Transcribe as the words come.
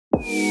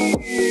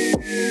Hey,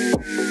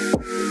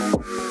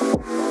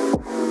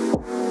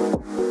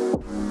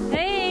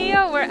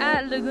 we're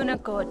at Laguna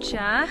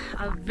Cocha,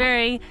 a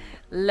very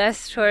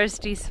less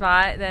touristy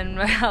spot than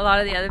a lot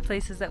of the other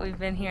places that we've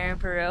been here in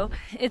Peru.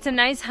 It's a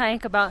nice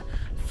hike, about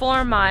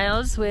 4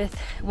 miles with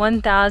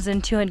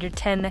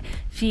 1,210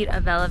 feet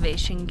of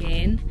elevation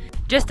gain.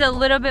 Just a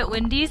little bit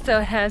windy, so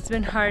it has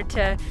been hard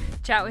to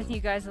chat with you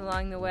guys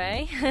along the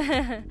way.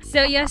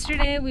 So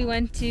yesterday we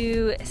went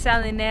to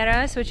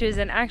Salineras, which is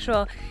an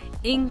actual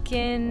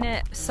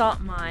Incan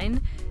salt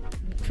mine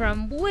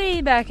from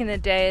way back in the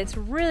day. It's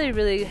really,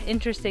 really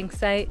interesting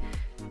site.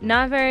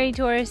 Not very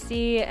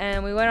touristy,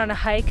 and we went on a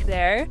hike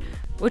there,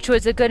 which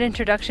was a good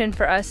introduction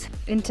for us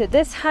into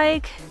this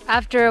hike.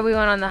 After we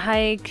went on the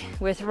hike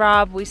with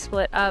Rob, we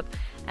split up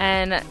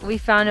and we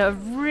found a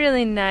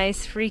really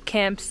nice free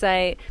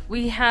campsite.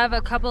 We have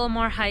a couple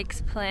more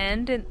hikes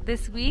planned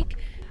this week.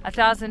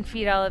 1,000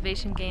 feet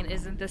elevation gain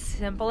isn't the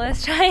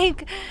simplest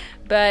hike,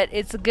 but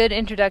it's a good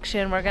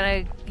introduction. We're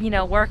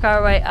gonna, work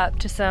our way up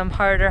to some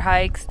harder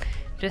hikes,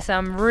 to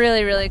some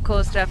really, really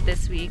cool stuff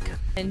this week.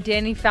 And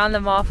Danny found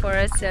them all for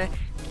us, so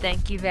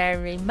thank you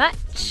very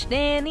much,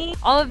 Danny.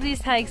 All of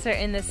these hikes are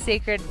in the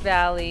Sacred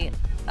Valley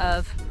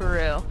of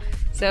Peru.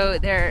 So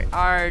there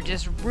are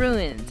just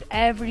ruins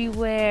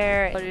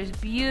everywhere. There's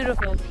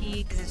beautiful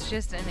peaks. It's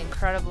just an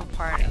incredible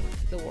part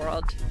of the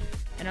world.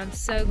 And I'm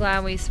so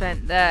glad we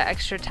spent the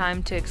extra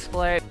time to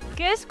explore it.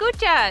 ¿Qué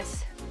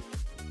escuchas?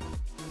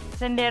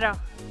 Sendero.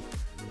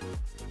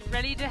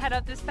 Ready to head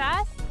up this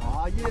pass?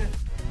 Oh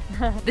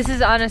yeah. This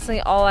is honestly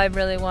all I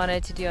really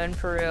wanted to do in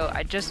Peru.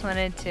 I just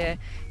wanted to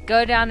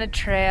go down a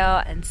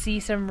trail and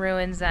see some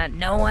ruins that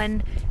no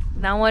one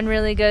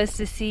really goes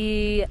to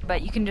see,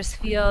 but you can just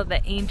feel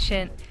the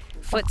ancient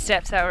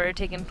footsteps that were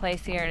taking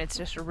place here, and it's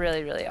just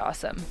really, really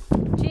awesome.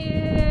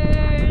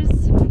 Cheers!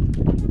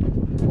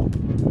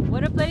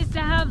 What a place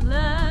to have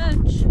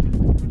lunch!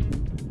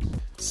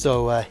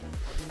 So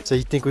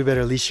you think we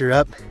better leash her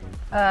up?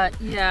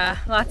 Yeah,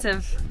 lots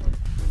of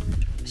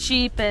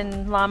sheep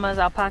and llamas,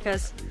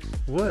 alpacas.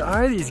 What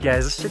are these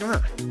guys? Let's check them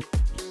out.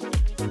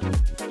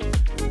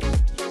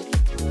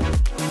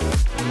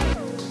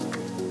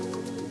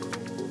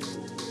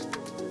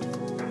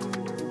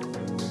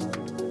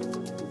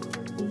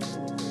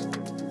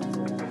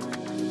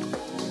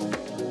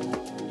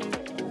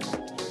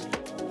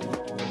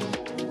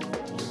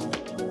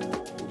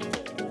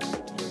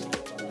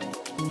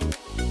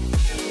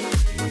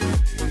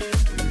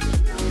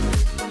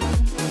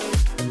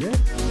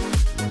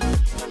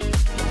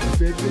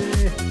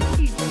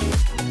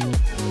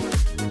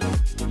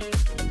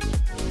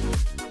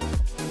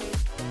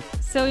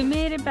 So we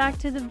made it back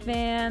to the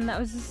van. That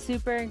was a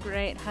super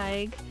great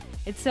hike.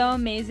 It's so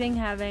amazing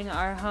having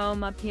our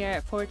home up here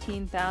at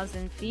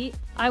 14,000 feet.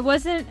 I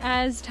wasn't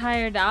as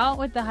tired out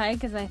with the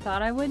hike as I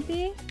thought I would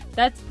be.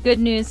 That's good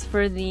news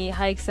for the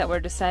hikes that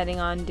we're deciding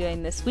on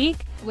doing this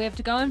week. We have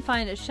to go and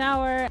find a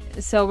shower,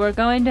 so we're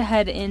going to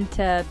head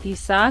into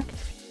Pisac.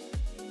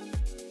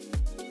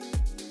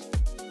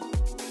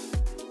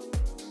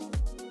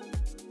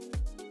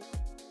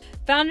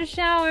 Found a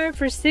shower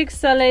for 6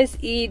 soles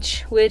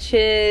each, which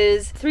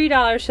is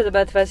 $3 for the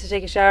both of us to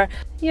take a shower.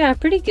 Yeah,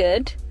 pretty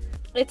good.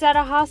 It's at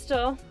a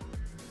hostel.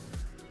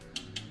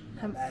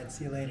 Not bad.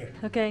 See you later.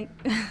 Okay.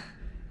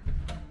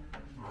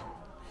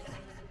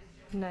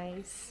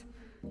 Nice.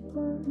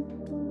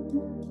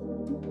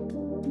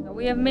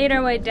 We have made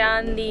our way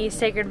down the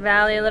Sacred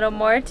Valley a little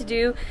more to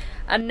do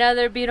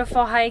another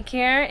beautiful hike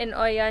here in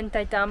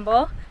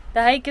Ollantaytambo.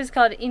 The hike is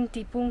called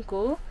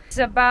Intipunku. It's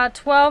about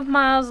 12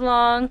 miles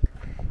long.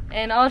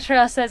 And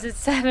AllTrail says it's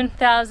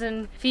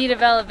 7,000 feet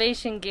of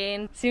elevation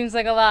gain. Seems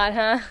like a lot,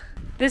 huh?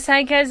 This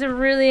hike has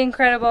really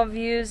incredible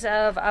views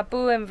of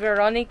Apu and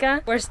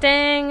Veronica. We're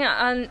staying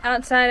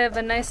outside of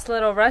a nice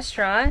little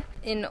restaurant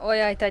in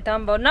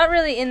Ollantaytambo. Not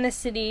really in the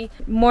city,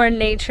 more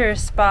nature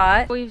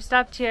spot. We've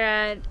stopped here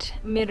at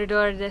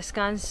Mirador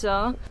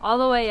Descanso. All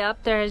the way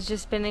up there has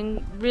just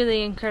been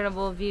really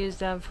incredible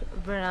views of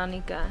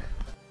Veronica.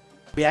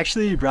 We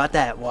actually brought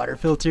that water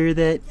filter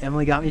that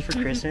Emily got me for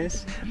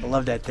Christmas. I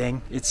love that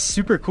thing. It's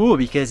super cool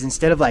because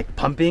instead of like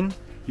pumping,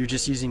 you're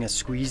just using a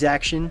squeeze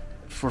action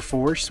for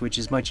force, which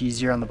is much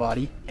easier on the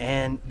body.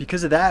 And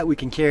because of that, we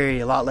can carry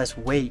a lot less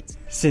weight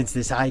since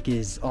this hike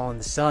is all in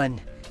the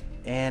sun.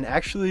 And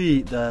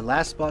actually, the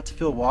last spot to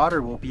fill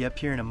water will be up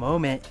here in a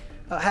moment,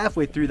 about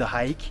halfway through the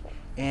hike.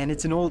 And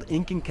it's an old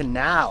Incan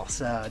canal,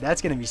 so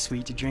that's gonna be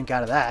sweet to drink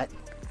out of that.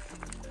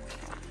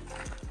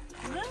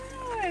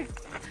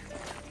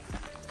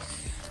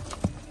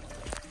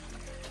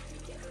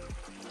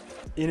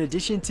 In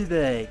addition to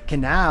the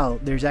canal,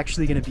 there's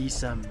actually going to be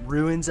some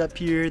ruins up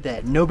here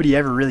that nobody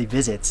ever really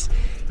visits.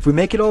 If we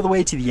make it all the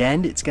way to the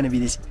end, it's going to be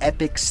this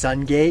epic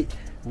sun gate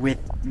with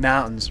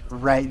mountains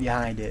right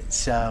behind it.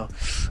 So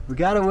we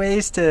got a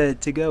ways to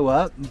go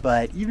up,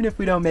 but even if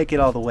we don't make it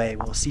all the way,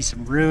 we'll see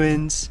some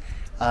ruins.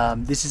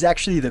 This is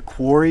actually the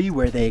quarry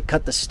where they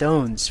cut the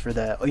stones for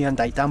the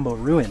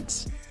Ollantaytambo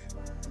ruins.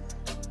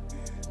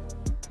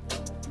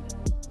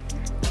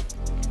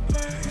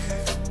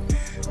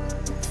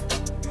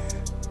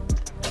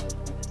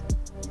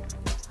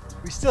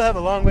 still have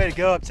a long way to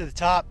go up to the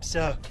top,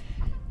 so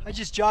I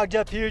just jogged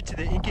up here to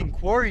the Incan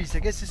quarries. I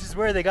guess this is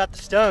where they got the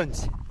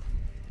stones.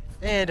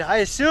 And I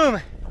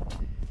assume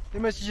they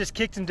must have just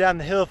kicked them down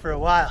the hill for a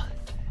while.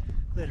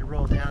 Let it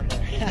roll down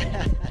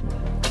there.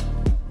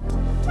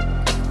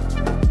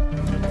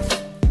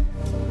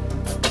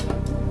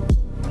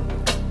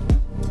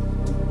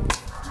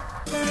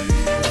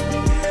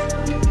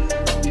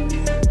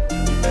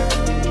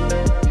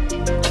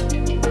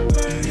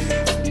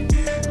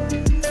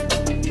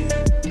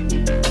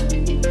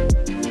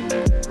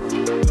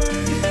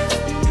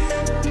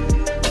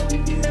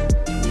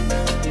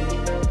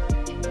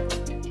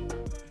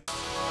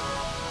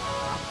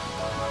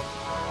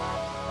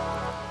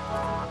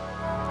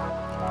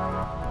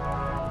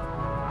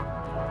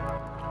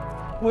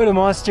 What a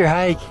monster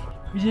hike.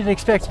 We didn't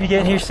expect to be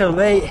getting here so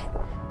late,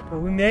 but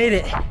we made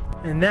it.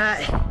 And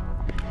that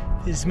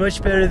is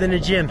much better than a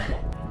gym.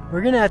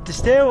 We're gonna have to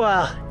stay a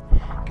while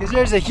because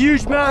there's a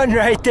huge mountain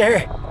right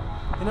there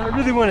and I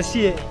really want to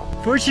see it.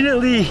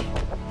 Fortunately,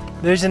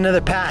 there's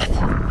another path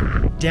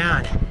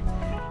down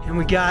and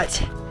we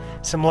got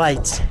some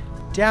lights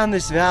down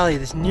this valley,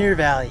 this near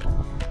valley.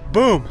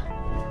 Boom!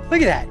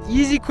 Look at that,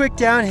 easy, quick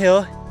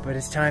downhill, but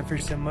it's time for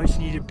some much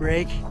needed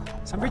break.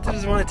 Sambrita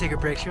doesn't want to take a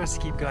break, she wants to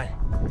keep going.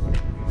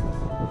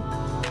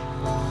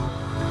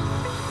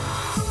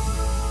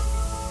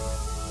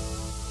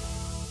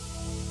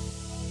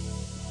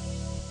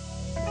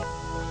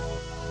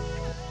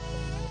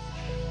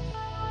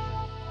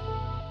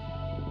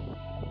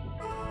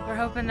 We're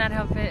hoping that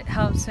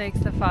helps make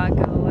the fog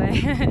go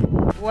away.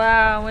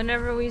 Wow,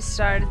 whenever we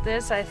started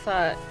this, I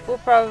thought we'll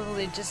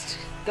probably just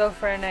go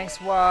for a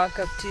nice walk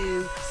up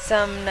to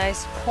some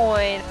nice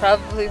point.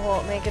 Probably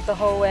won't make it the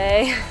whole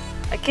way.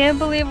 I can't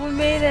believe we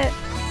made it.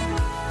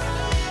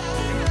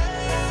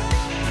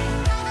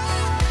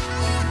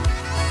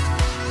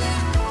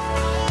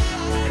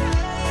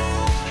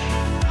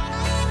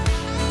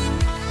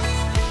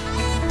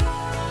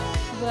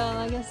 Well,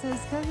 I guess those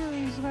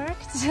cookies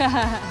worked.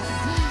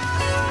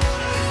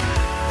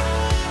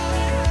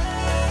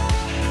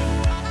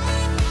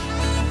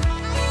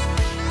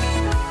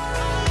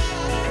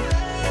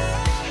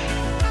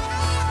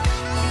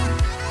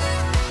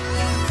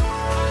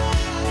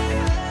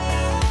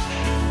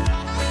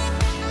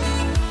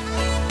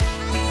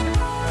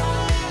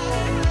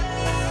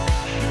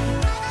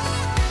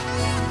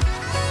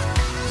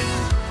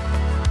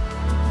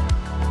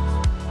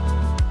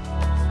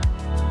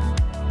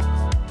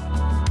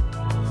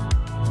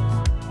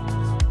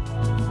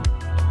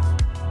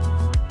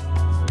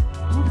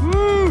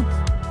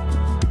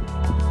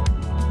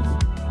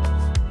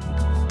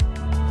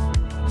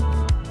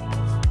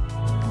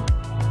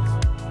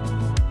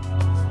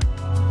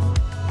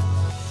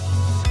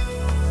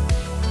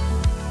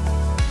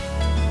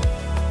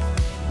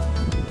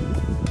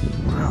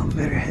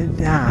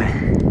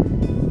 Down.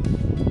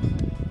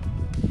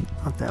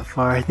 Not that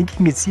far. I think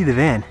you can see the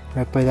van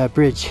right by that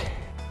bridge.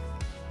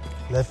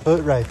 Left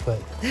foot, right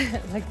foot.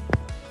 Like,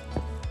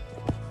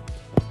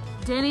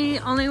 Danny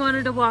only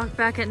wanted to walk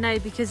back at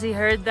night because he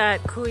heard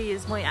that Kui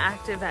is muy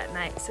active at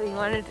night, so he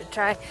wanted to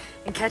try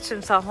and catch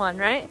himself one,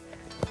 right?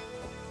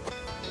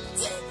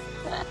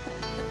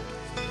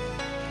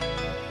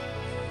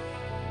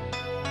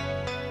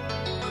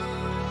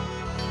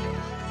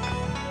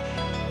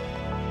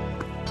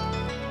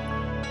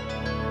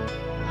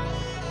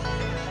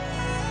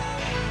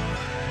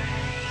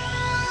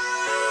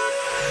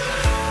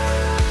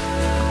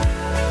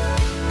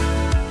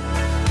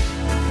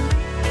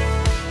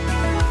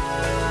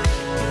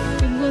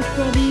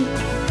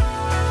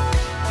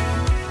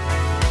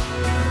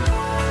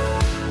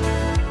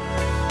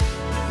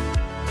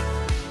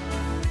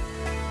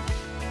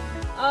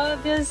 Oh, it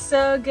feels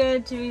so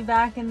good to be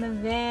back in the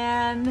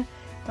van.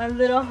 My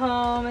little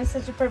home is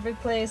such a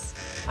perfect place.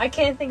 I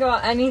can't think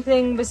about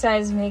anything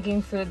besides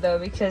making food though,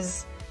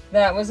 because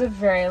that was a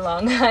very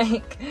long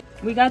hike.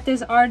 We got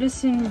this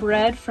artisan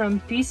bread from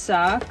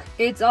Pisak.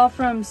 It's all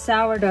from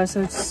sourdough,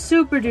 so it's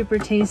super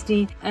duper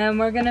tasty. And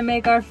we're gonna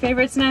make our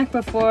favorite snack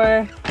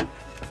before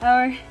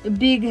our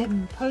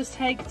big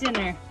post-hike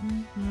dinner.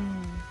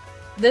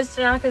 This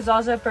snack is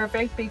also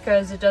perfect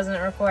because it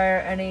doesn't require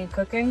any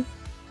cooking,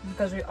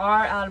 because we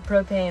are out of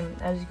propane,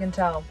 as you can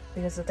tell,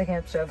 because of the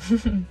camp stove.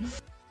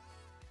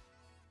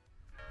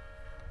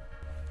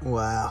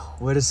 Wow,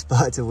 what a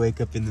spot to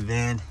wake up in the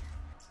van.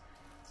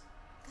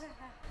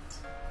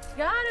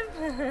 Got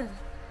him!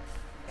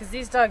 Because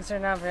these dogs are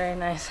not very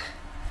nice.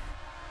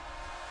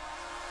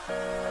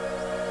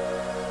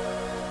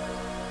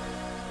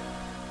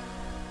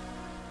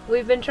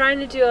 We've been trying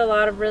to do a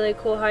lot of really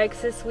cool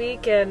hikes this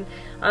week, and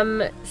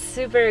I'm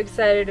super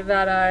excited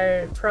about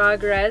our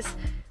progress.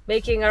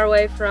 Making our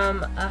way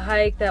from a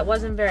hike that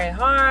wasn't very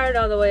hard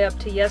all the way up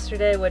to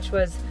yesterday, which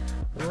was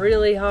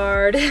really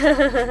hard.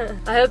 I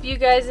hope you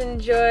guys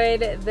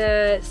enjoyed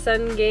the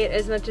Sun Gate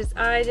as much as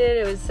I did.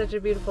 It was such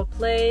a beautiful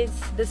place.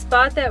 The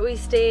spot that we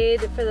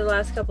stayed for the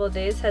last couple of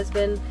days has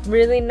been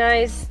really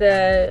nice.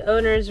 The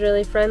owner is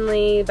really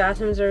friendly,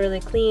 bathrooms are really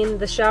clean,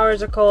 the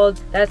showers are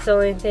cold, that's the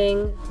only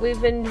thing.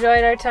 We've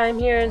enjoyed our time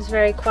here. It's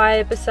very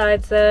quiet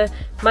besides the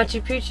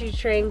Machu Picchu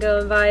train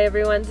going by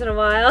every once in a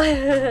while.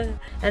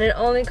 And it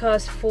only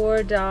cost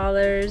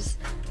 $4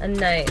 a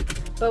night.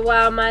 But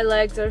wow, my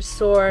legs are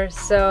sore,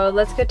 so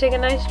let's go take a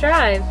nice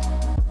drive.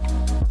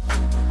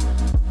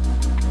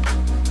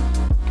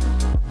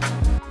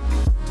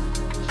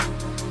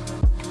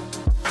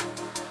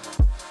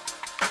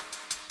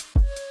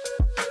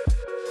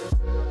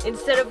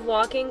 Instead of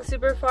walking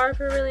super far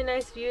for really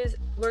nice views,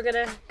 we're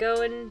gonna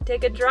go and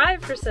take a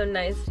drive for some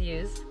nice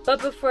views.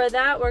 But before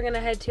that, we're gonna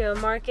head to a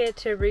market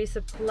to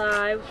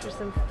resupply for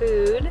some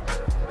food.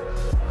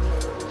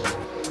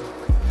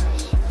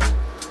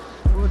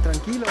 Oh,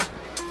 tranquilo.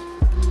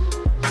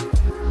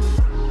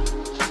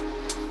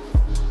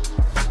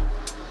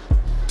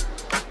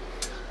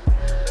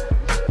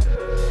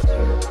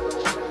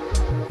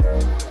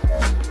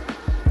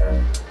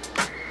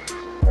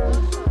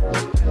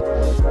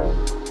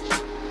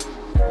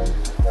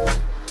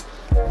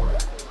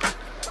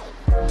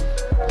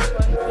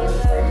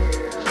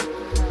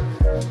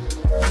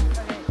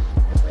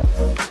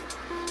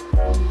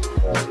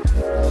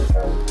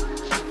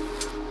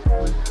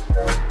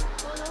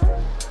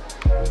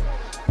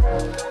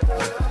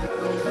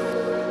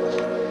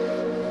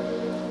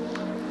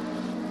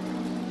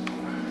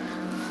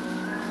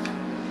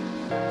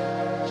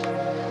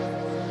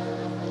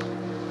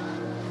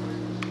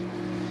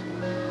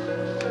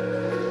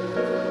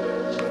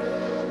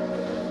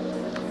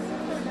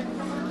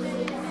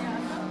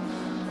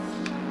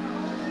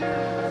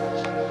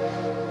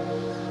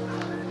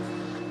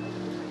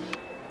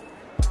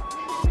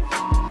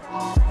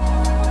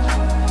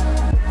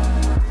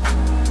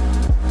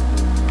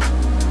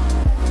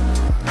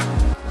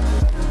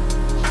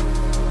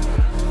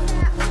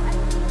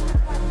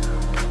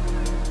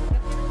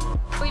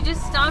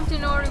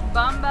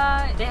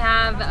 They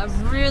have a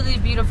really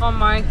beautiful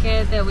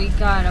market that we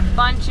got a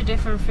bunch of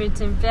different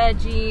fruits and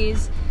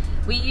veggies.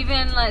 We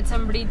even let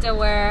Sombrita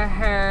wear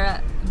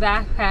her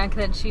backpack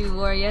that she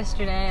wore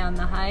yesterday on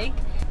the hike.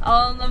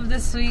 All of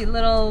the sweet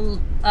little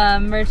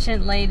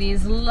merchant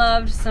ladies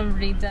loved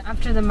Sombrita.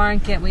 After the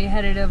market, we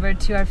headed over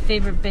to our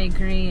favorite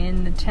bakery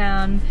in the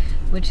town,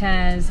 which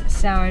has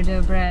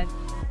sourdough bread.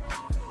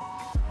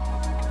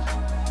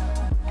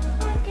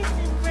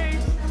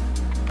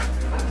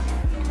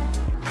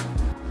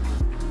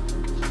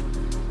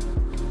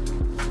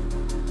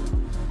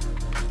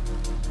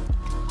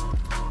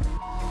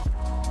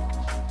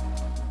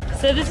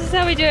 So this is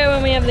how we do it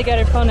when we have the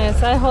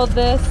garrafones. I hold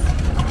this,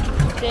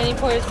 Danny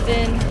pours it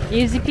in.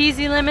 Easy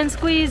peasy lemon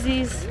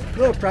squeezies. A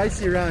little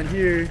pricey around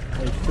here,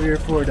 like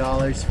 $3 or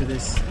 $4 for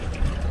this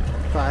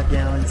 5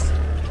 gallons.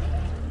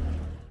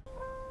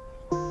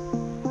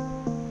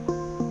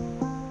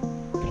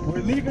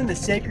 We're leaving the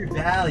Sacred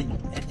Valley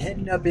and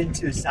heading up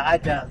into a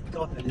side valley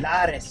called the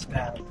Lares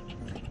Valley.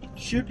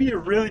 Should be a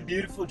really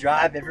beautiful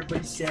drive.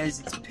 Everybody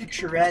says it's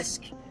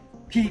picturesque,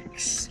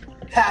 peaks,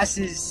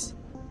 passes,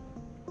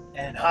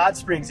 and hot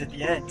springs at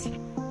the end.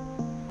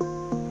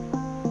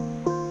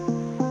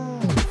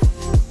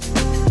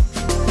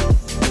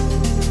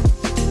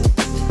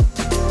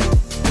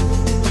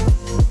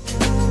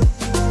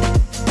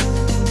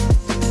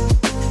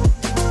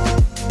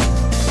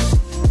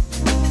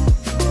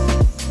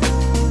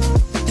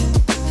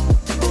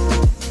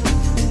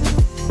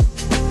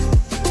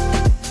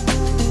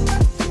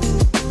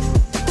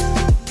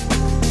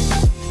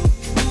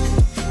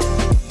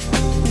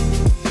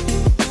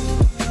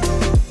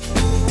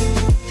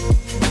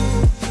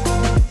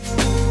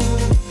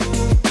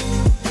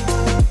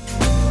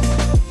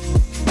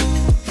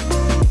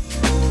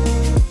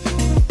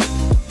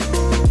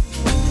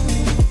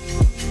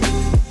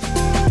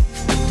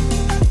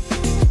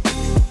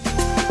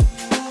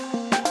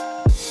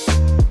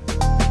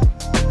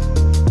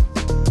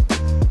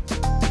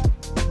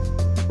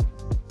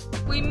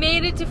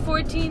 To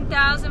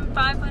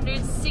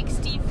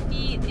 14,560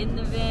 feet in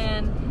the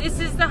van. This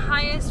is the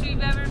highest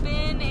we've ever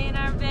been in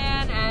our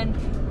van, and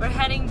we're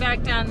heading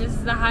back down. This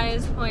is the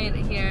highest point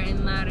here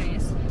in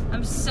Lares.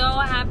 I'm so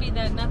happy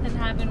that nothing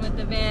happened with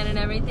the van and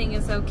everything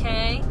is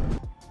okay.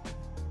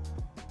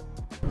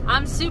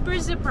 I'm super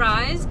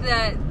surprised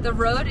that the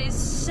road is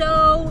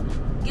so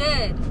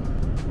good.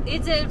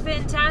 It's a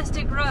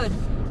fantastic road.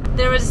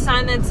 There was a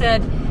sign that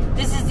said,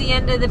 "This is the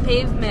end of the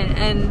pavement,"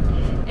 and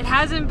it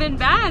hasn't been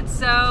bad,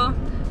 so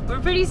we're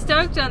pretty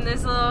stoked on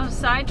this little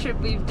side trip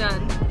we've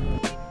done.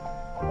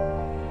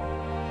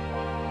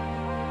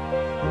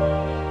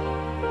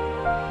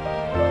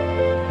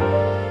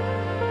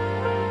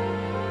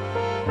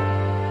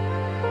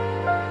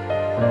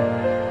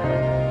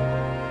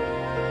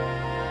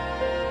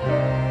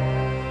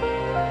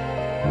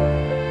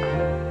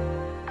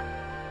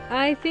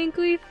 I think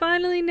we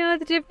finally know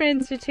the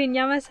difference between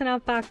llamas and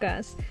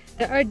alpacas.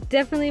 There are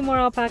definitely more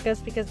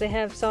alpacas because they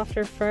have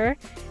softer fur.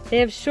 They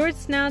have short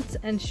snouts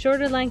and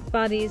shorter length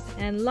bodies,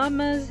 and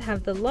llamas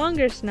have the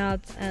longer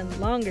snouts and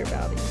longer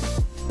bodies.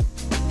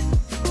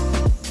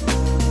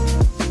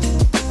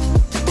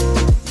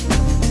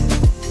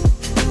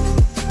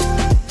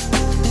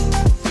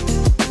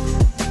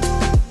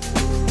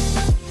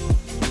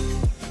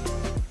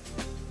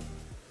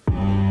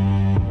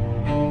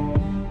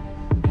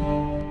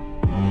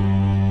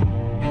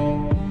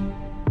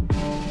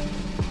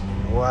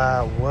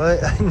 Wow,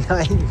 what a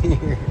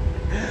nightmare.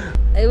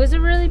 It was a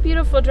really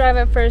beautiful drive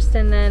at first,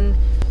 and then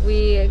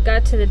we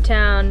got to the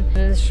town, and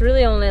there's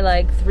really only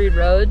like 3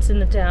 roads in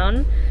the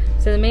town.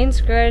 So the main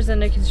square is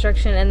under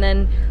construction, and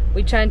then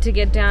we tried to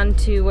get down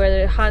to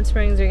where the hot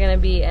springs are gonna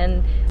be,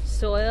 and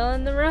soil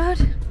in the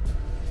road.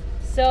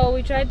 So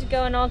we tried to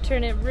go an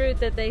alternate route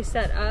that they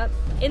set up.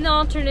 In the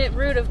alternate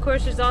route, of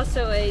course, there's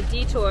also a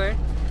detour.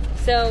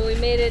 So we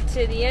made it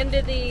to the end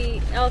of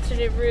the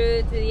alternate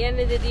route, to the end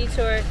of the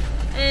detour,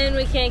 and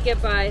we can't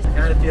get by. I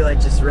kind of feel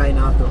like just writing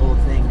off the whole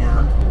thing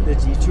now. The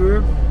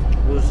detour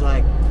was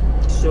like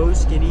so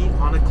skinny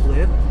on a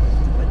cliff.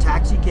 A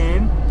taxi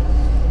came.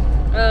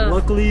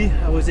 Luckily,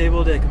 I was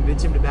able to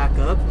convince him to back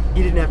up.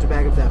 He didn't have to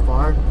back up that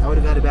far. I would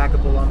have had to back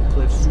up along the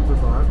cliff super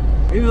far.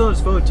 He was on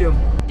his phone too.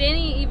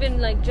 Danny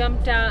even like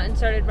jumped out and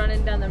started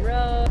running down the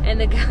road, and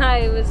the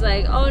guy was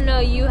like, "Oh no,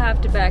 you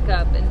have to back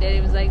up." And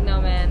Danny was like,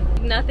 "No man."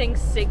 Nothing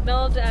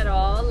signaled at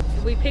all.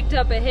 We picked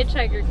up a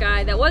hitchhiker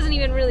guy that wasn't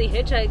even really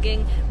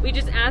hitchhiking. We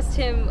just asked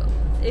him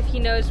if he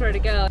knows where to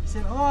go. He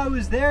said, "Oh, I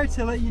was there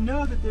to let you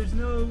know that there's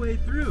no way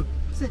through."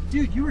 I said,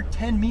 "Dude, you were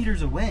 10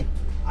 meters away.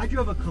 I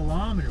drove a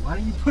kilometer. Why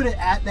don't you put it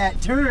at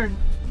that turn?"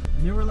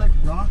 And there were like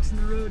rocks in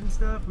the road and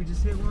stuff. We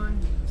just hit one.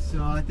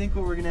 So I think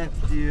what we're gonna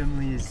have to do,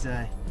 Emily, is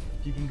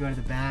you can go to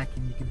the back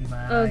and you can be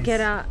my eyes. Oh,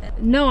 get out.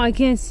 No, I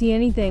can't see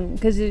anything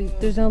because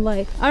there's no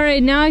light. All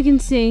right, now I can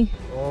see.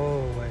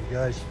 Oh my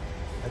gosh.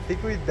 I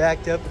think we've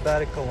backed up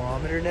about 1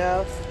 kilometer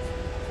now.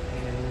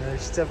 And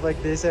there's stuff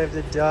like this I have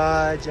to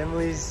dodge.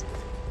 Emily's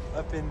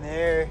up in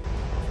there.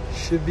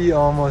 Should be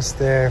almost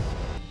there.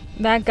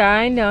 That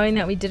guy, knowing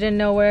that we didn't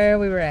know where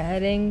we were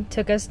heading,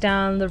 took us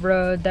down the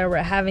road that we're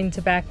having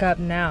to back up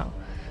now.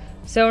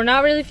 So we're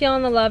not really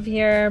feeling the love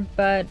here,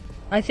 but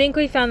I think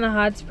we found the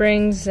hot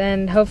springs,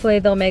 and hopefully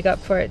they'll make up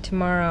for it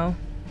tomorrow.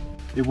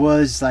 It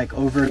was like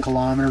over 1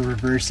 kilometer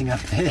reversing up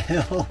the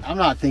hill. I'm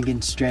not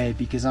thinking straight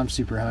because I'm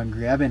super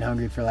hungry. I've been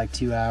hungry for like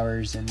 2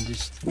 hours and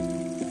just...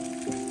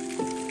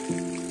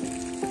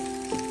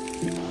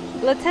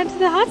 Let's head to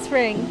the hot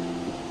spring.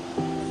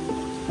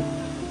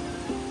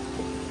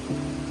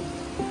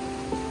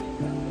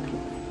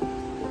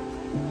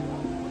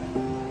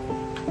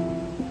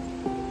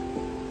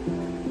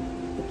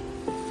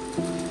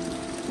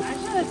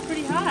 Actually, that's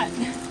pretty hot.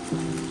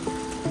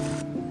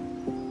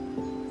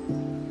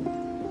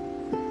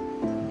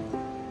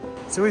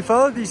 So we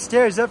followed these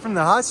stairs up from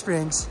the hot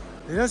springs.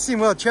 They don't seem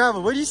well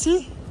traveled. What do you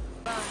see?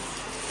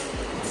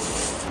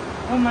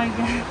 Oh my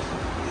gosh.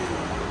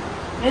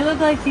 They look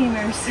like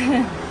femurs.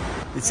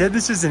 It said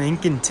this was an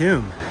Incan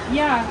tomb.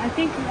 Yeah, I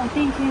think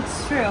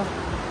it's true.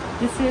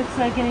 This looks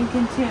like an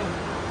Incan tomb.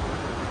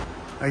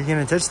 Are you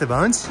gonna touch the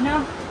bones?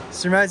 No.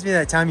 This reminds me of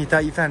that time you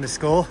thought you found a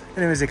skull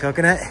and it was a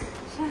coconut.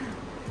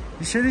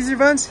 You sure these are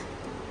bones?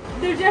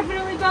 They're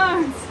definitely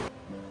bones.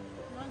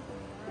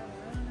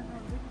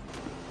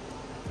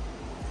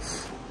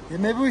 Yeah,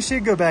 maybe we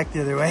should go back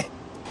the other way.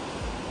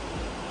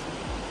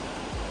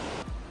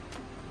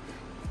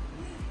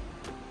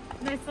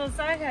 Nice little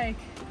side hike.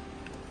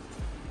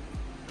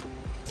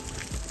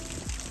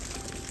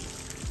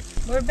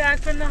 We're back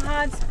from the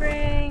hot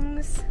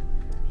springs.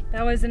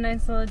 That was a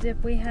nice little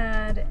dip we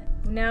had.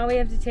 Now we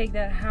have to take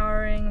that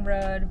Howering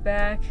road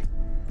back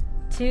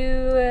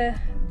to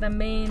the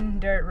main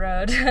dirt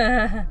road.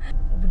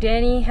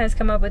 Danny has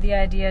come up with the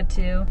idea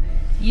to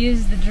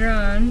use the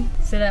drone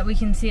so that we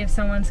can see if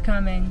someone's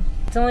coming.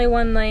 It's only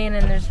 1 lane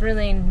and there's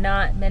really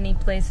not many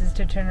places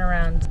to turn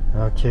around.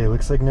 Okay,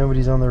 looks like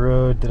nobody's on the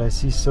road that I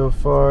see so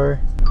far.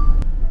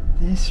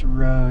 This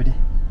road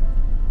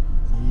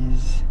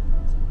is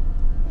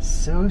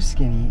so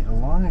skinny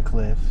along a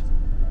cliff.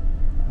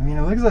 I mean,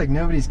 it looks like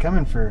nobody's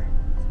coming for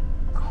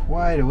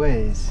quite a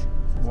ways.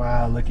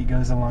 Wow, look, it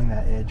goes along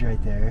that edge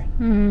right there.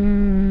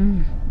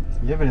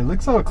 Yeah, but it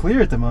looks all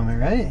clear at the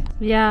moment, right?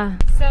 Yeah.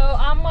 So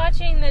I'm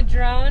watching the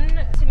drone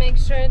to make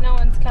sure no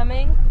one's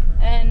coming.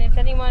 And if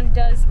anyone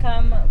does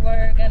come,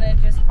 we're gonna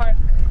just park.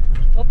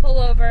 We'll pull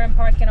over and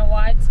park in a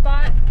wide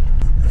spot.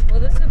 Well,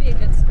 this would be a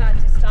good spot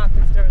to stop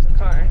if there was a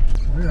car.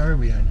 Where are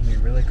we on here?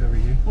 We're like over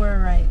here?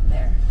 We're right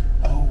there.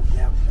 Oh,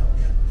 yeah,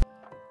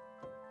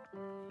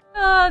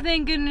 Oh,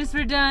 thank goodness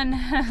we're done.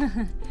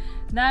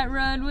 That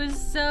road was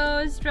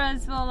so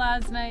stressful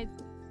last night.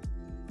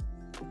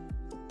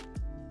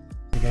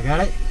 Think I got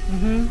it?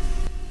 Mm-hmm.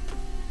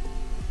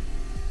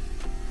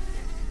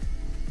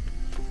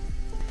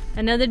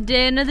 Another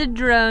day, another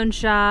drone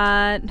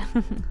shot.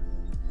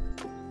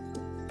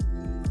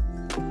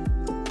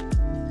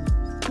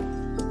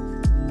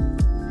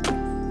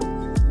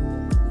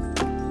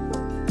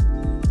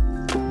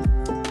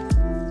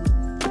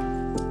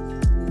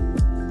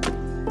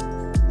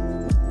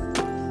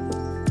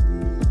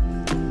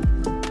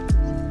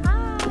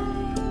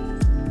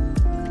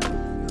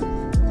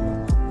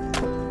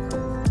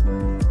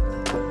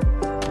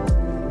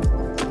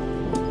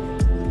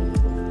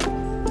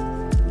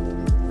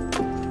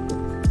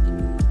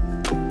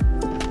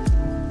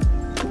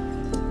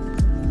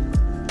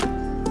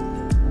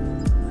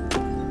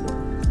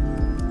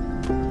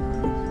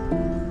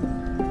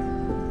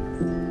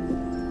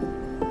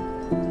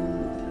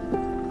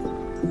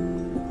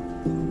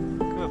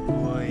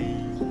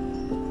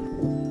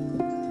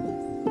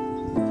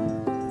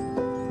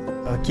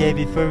 Okay,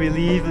 before we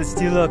leave, let's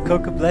do a little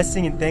coca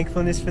blessing and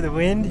thankfulness for the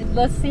wind.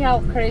 Let's see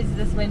how crazy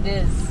this wind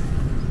is.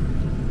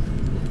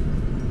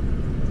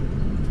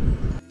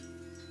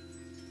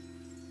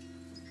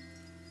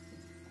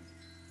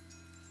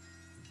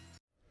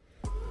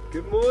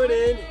 Good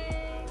morning.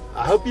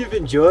 I hope you've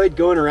enjoyed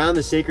going around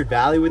the Sacred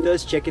Valley with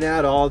us, checking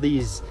out all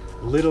these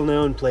little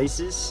known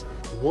places.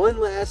 One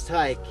last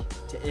hike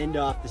to end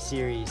off the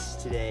series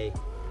today.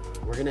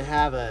 We're gonna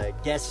have a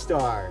guest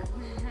star,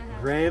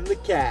 Graham the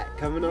cat,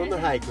 coming on the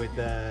hike with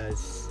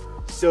us.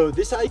 So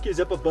this hike is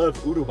up above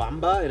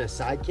Urubamba in a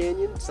side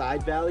canyon,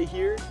 side valley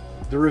here.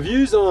 The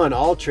reviews on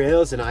All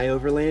Trails and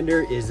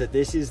iOverlander is that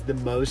this is the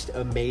most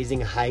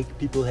amazing hike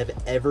people have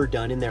ever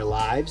done in their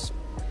lives.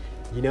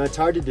 You know, it's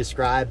hard to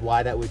describe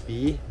why that would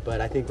be,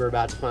 but I think we're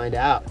about to find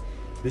out.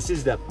 This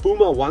is the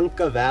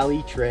Pumahuanca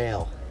Valley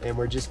Trail, and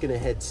we're just gonna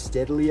head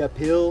steadily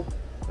uphill,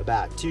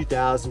 about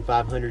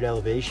 2,500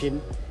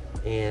 elevation,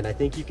 and I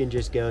think you can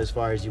just go as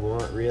far as you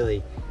want,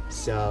 really.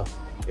 So,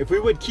 if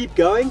we would keep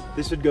going,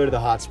 this would go to the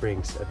hot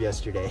springs of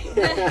yesterday,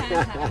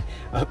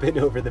 up and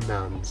over the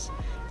mountains.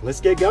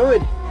 Let's get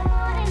going.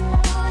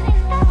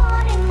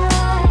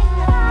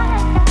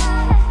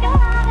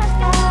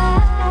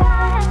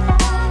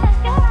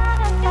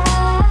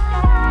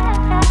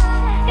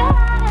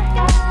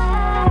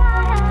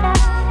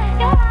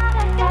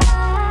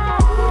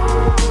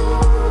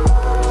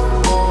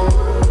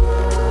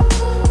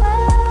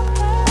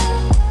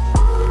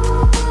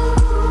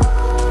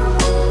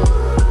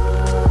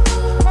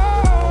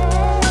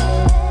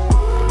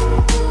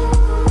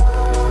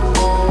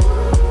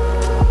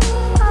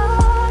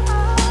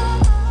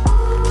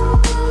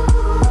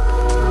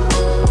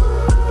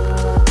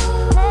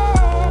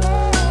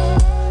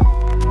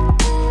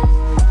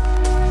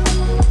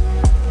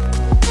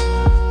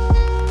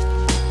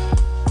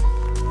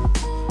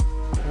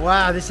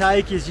 Wow, this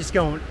hike is just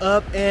going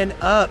up and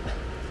up.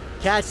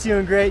 Cat's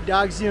doing great,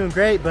 dog's doing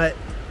great, but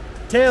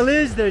tale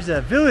is there's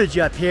a village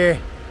up here,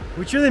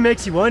 which really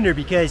makes you wonder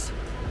because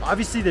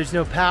obviously there's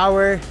no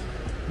power,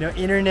 no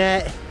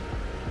internet,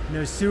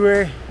 no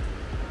sewer.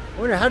 I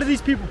wonder, how do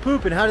these people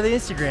poop and how do they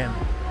Instagram?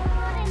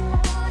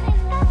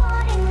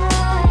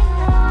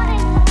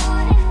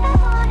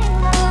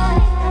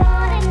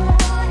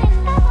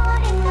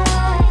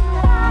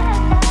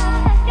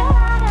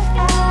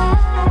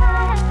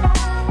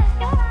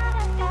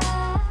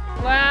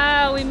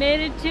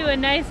 A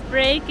nice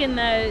break in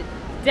the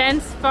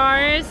dense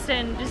forest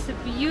and just a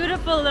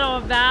beautiful little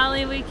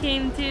valley we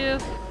came to.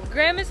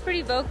 Graham is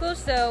pretty vocal,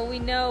 so we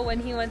know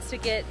when he wants to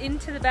get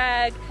into the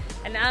bag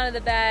and out of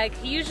the bag.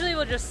 He usually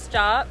will just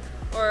stop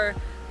or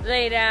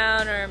lay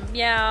down or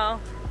meow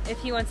if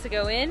he wants to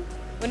go in.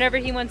 Whenever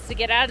he wants to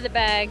get out of the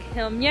bag,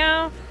 he'll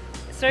meow,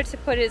 start to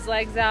put his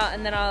legs out,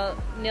 and then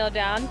I'll kneel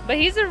down. But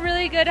he's a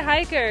really good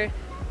hiker.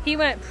 He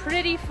went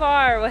pretty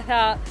far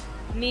without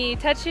me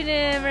touching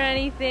him or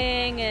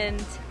anything,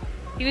 and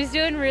he was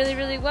doing really,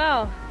 really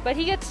well. But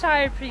he gets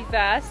tired pretty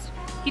fast.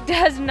 He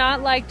does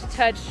not like to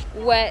touch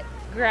wet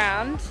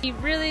ground. He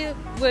really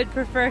would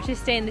prefer to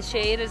stay in the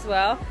shade as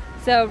well.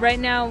 So right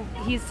now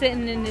he's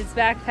sitting in his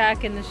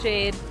backpack in the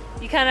shade.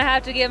 You kind of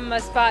have to give him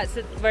a spot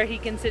where he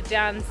can sit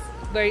down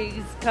where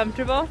he's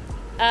comfortable.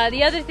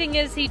 The other thing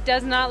is he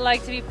does not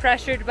like to be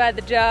pressured by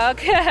the dog.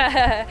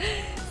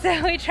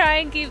 So we try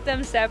and keep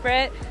them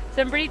separate.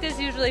 So Brita's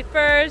usually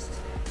first,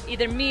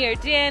 either me or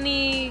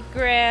Danny,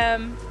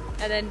 Graham,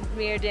 and then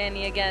me or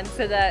Danny again,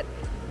 so that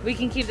we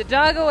can keep the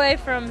dog away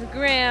from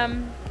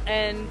Graham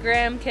and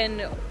Graham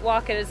can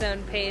walk at his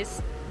own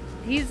pace.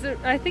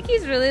 I think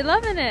he's really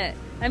loving it.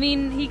 I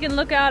mean, he can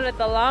look out at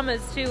the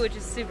llamas too, which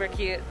is super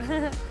cute.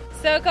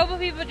 So a couple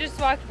people just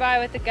walked by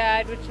with a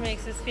guide, which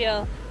makes us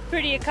feel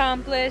pretty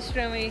accomplished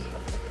when we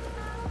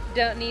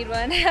don't need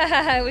one.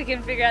 We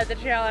can figure out the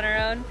trail on our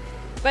own.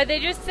 But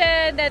they just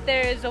said that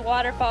there is a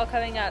waterfall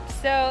coming up,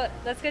 so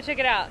let's go check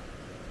it out.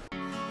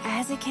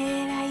 As a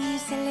kid, I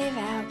used to live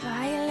out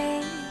by a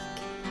lake,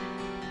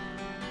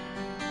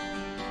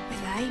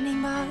 with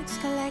lightning bugs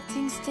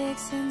collecting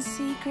sticks and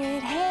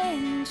secret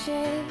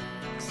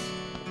handshakes.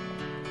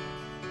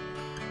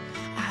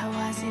 I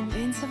was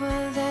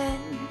invincible then,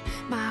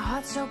 my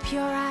heart so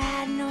pure I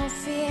had no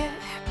fear.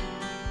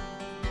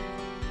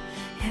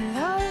 And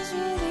those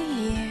were the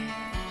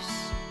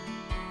years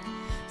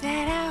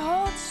that I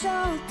hold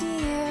so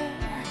dear.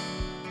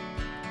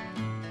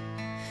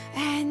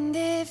 And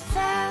it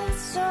felt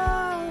so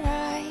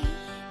right,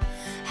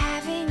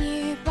 having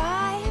you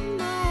by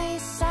my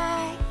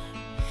side.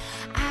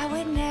 I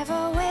would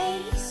never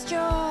waste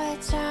your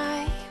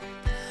time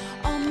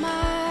or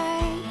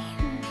mine.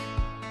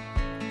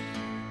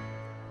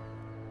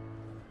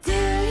 Do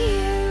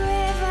you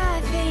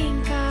ever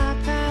think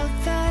about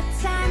the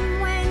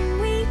time when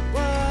we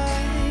were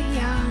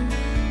young?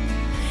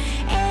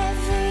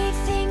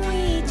 Everything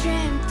we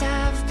dreamt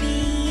of being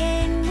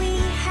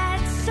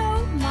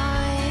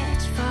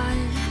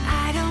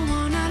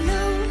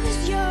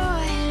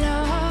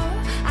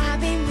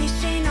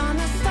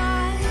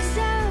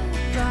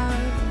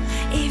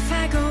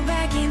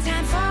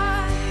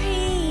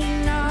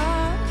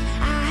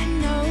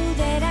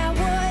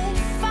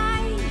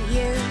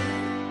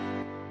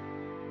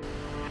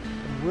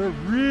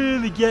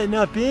getting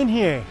up in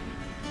here.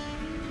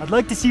 I'd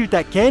like to see what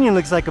that canyon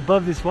looks like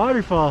above this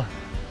waterfall.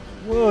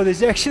 Whoa,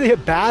 there's actually a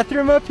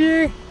bathroom up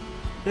here?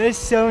 That is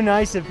so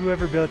nice of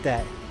whoever built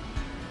that.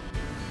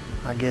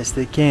 I guess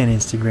they can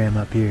Instagram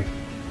up here.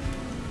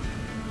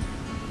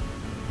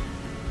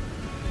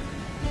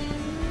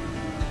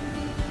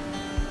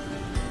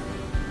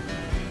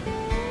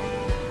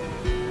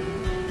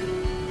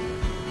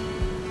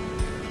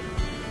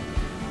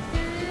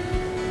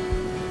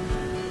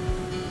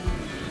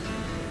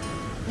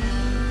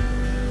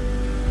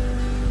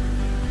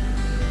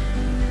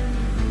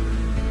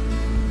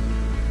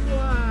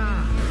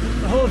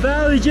 Whole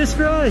valley just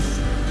for us.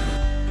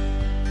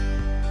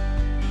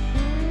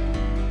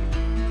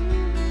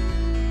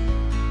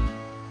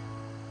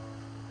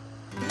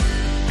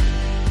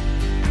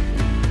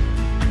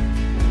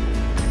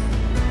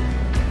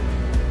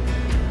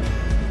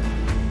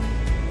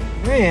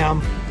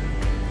 Ram,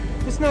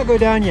 let's not go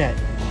down yet.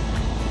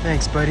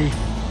 Thanks, buddy.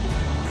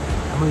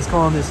 Emily's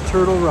calling this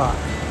Turtle Rock.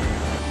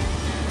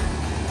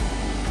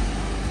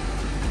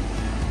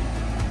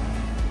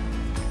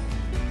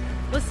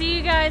 We'll see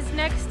you guys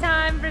next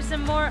time for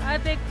some more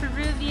epic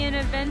Peruvian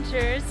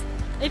adventures.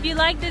 If you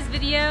like this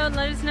video,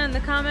 let us know in the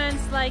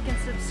comments, like and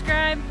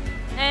subscribe.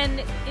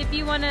 And if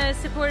you want to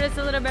support us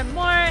a little bit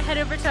more, head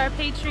over to our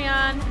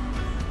Patreon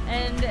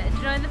and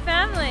join the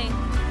family.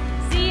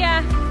 See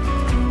ya!